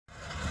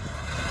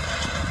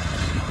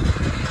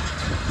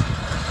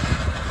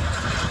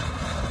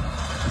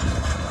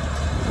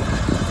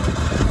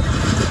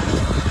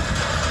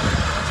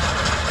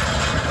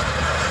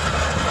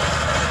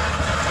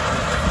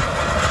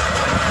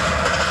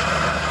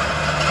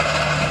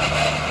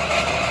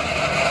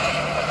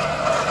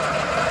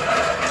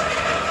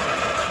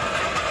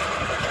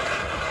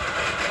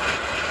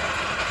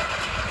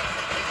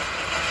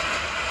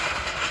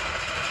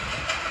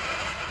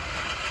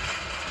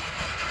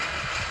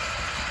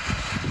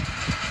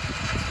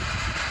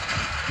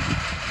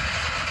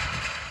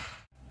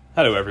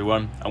Hello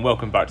everyone and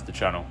welcome back to the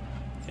channel.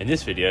 In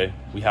this video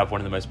we have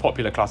one of the most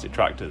popular classic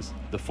tractors,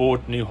 the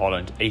Ford New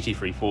Holland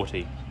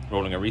 8340,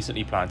 rolling a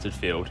recently planted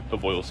field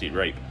of oilseed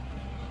rape.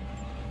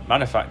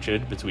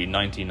 Manufactured between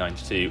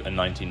 1992 and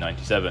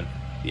 1997,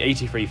 the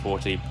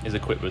 8340 is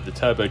equipped with the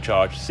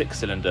turbocharged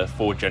 6-cylinder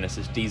Ford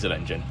Genesis diesel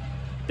engine.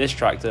 This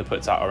tractor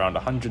puts out around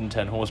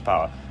 110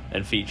 horsepower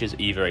and features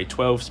either a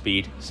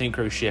 12-speed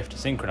synchro shift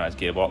synchronized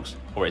gearbox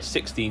or a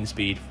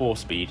 16-speed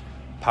 4-speed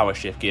power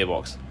shift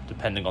gearbox,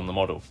 depending on the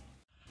model.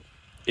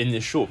 In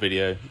this short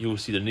video, you will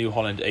see the New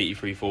Holland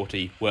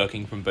 8340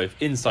 working from both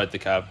inside the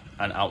cab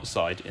and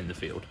outside in the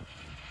field.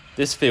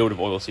 This field of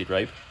oilseed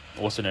rape,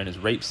 also known as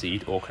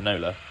rapeseed or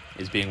canola,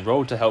 is being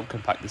rolled to help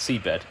compact the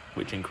seedbed,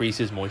 which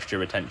increases moisture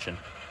retention.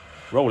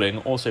 Rolling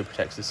also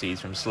protects the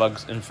seeds from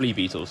slugs and flea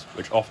beetles,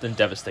 which often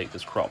devastate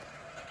this crop.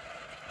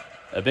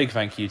 A big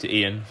thank you to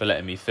Ian for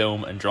letting me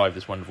film and drive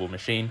this wonderful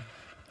machine.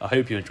 I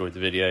hope you enjoyed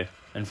the video,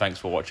 and thanks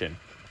for watching.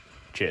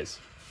 Cheers.